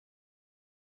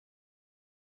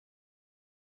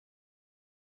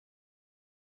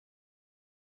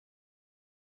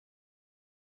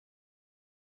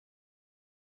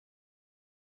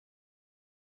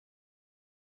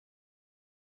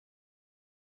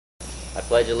I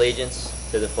pledge allegiance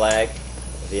to the flag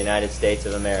of the United States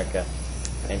of America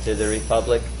and to the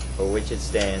republic for which it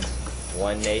stands,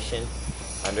 one nation,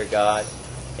 under God,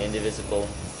 indivisible,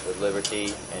 with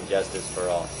liberty and justice for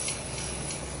all.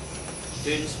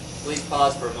 Students, please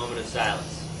pause for a moment of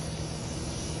silence.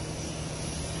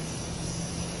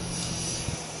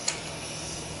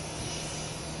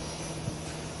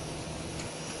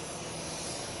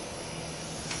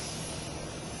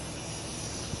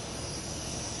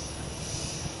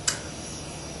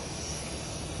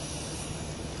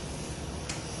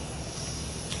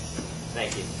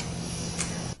 Thank you.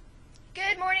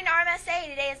 Good morning, RMSA.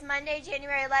 Today is Monday,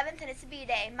 January 11th, and it's a B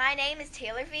Day. My name is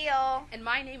Taylor Veal. And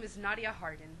my name is Nadia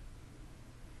Harden.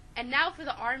 And now for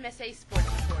the RMSA Sports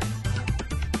Report.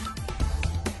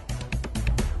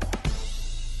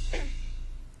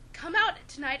 Come out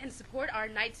tonight and support our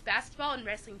Knights basketball and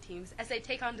wrestling teams as they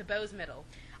take on DuBose Middle.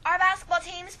 Our basketball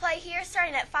teams play here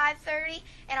starting at 5:30,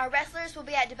 and our wrestlers will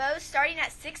be at DuBose starting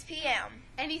at 6 p.m.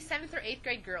 Any 7th or 8th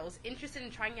grade girls interested in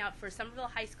trying out for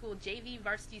Somerville High School JV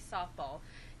varsity softball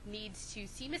needs to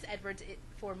see Miss Edwards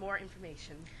for more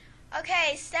information.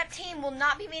 Okay, STEP team will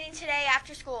not be meeting today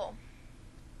after school.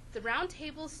 The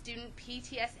Roundtable Student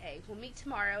PTSA will meet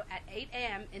tomorrow at 8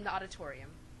 a.m. in the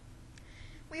auditorium.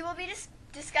 We will be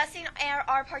discussing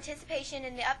our participation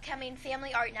in the upcoming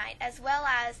Family Art Night, as well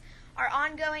as our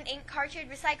ongoing ink cartridge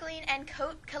recycling and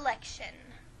coat collection.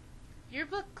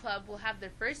 Yearbook Club will have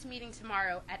their first meeting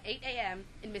tomorrow at 8 a.m.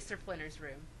 in Mr. Flinner's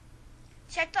room.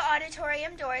 Check the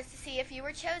auditorium doors to see if you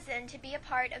were chosen to be a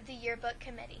part of the yearbook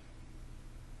committee.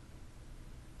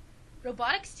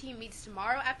 Robotics team meets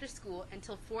tomorrow after school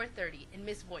until 4:30 in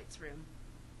Ms. Voigt's room.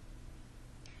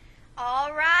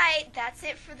 All right, that's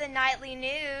it for the nightly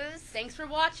news. Thanks for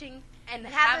watching, and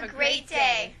have a great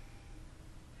day.